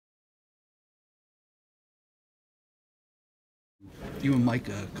You and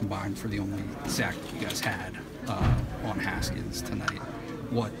Micah combined for the only sack you guys had on Haskins tonight.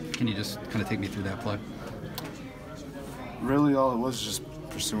 What can you just kind of take me through that play? Really, all it was just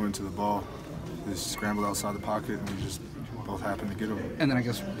pursuing to the ball. They scrambled outside the pocket, and we just both happened to get him. And then I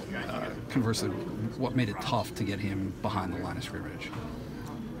guess, conversely, what made it tough to get him behind the line of scrimmage?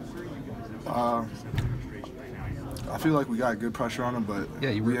 I feel like we got good pressure on him, but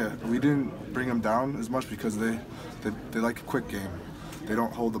we didn't bring him down as much because they like a quick game. They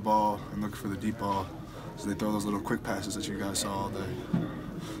don't hold the ball and look for the deep ball, so they throw those little quick passes that you guys saw all day.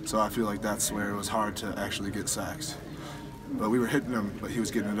 So I feel like that's where it was hard to actually get sacks. But we were hitting him, but he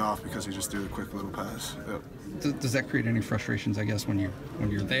was getting it off because he just threw the quick little pass. Yep. Does that create any frustrations, I guess, when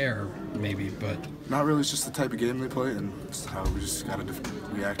you're there, maybe? But not really. It's just the type of game they play, and it's how we just got to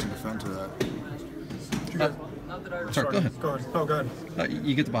react and defend to that. Sorry, go ahead. Go ahead. Oh, go ahead.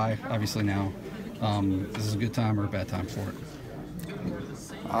 You get the bye, obviously, now. Is this a good time or a bad time for it?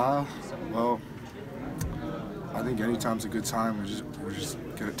 Well, I think any time's a good time. We're just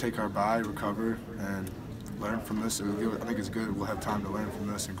gonna take our bye, recover, and learn from this. I think it's good. We'll have time to learn from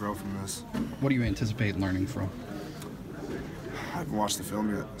this and grow from this. What do you anticipate learning from? I haven't watched the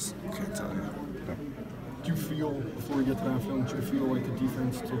film yet, so can't tell you. Do you feel, before we get to that film, do you feel like the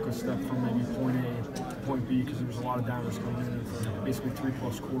defense took a step from maybe point A to point B because there was a lot of downers coming in for basically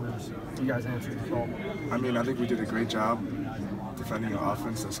 3+ quarters? You guys answered the call. I mean, I think we did a great job defending an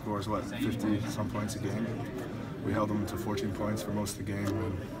offense that scores, 50-some points a game. We held them to 14 points for most of the game,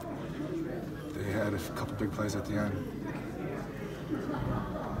 and they had a couple big plays at the end.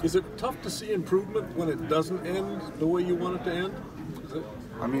 Is it tough to see improvement when it doesn't end the way you want it to end?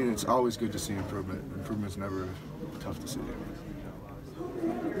 I mean, it's always good to see improvement. Improvement's never tough to see.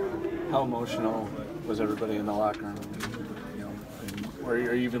 How emotional was everybody in the locker room? You know, are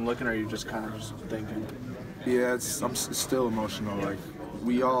you even looking, or are you just kind of just thinking? Yeah, it's still emotional. Like,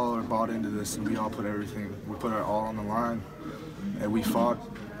 we all are bought into this, and we all put everything. We put our all on the line, and we fought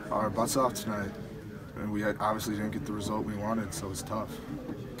our butts off tonight. And we obviously didn't get the result we wanted, so it's tough.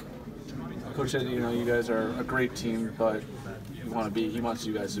 Coach said, you guys are a great team, but he wants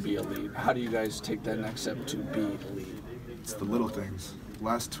you guys to be elite. How do you guys take that next step to be elite? It's the little things.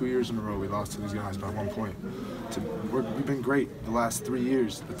 Last 2 years in a row, we lost to these guys by 1 point. We've been great the last 3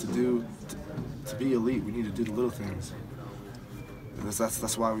 years, but to be elite, we need to do the little things.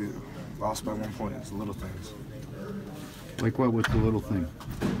 That's why we lost by 1 point. It's the little things. Like what was the little thing?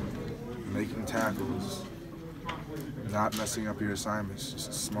 Making tackles, not messing up your assignments,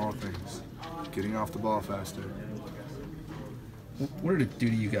 just small things. Getting off the ball faster. What did it do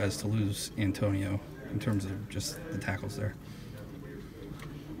to you guys to lose Antonio in terms of just the tackles there?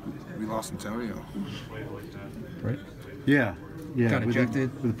 We lost Antonio. Right? Yeah. Got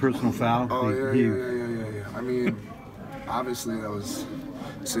ejected? With a personal foul. Oh, yeah. I mean, obviously that was...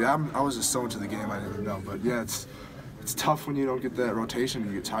 See, I was just so into the game I didn't even know. But, yeah, it's tough when you don't get that rotation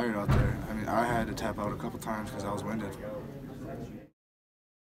and you get tired out there. I mean, I had to tap out a couple times because I was winded.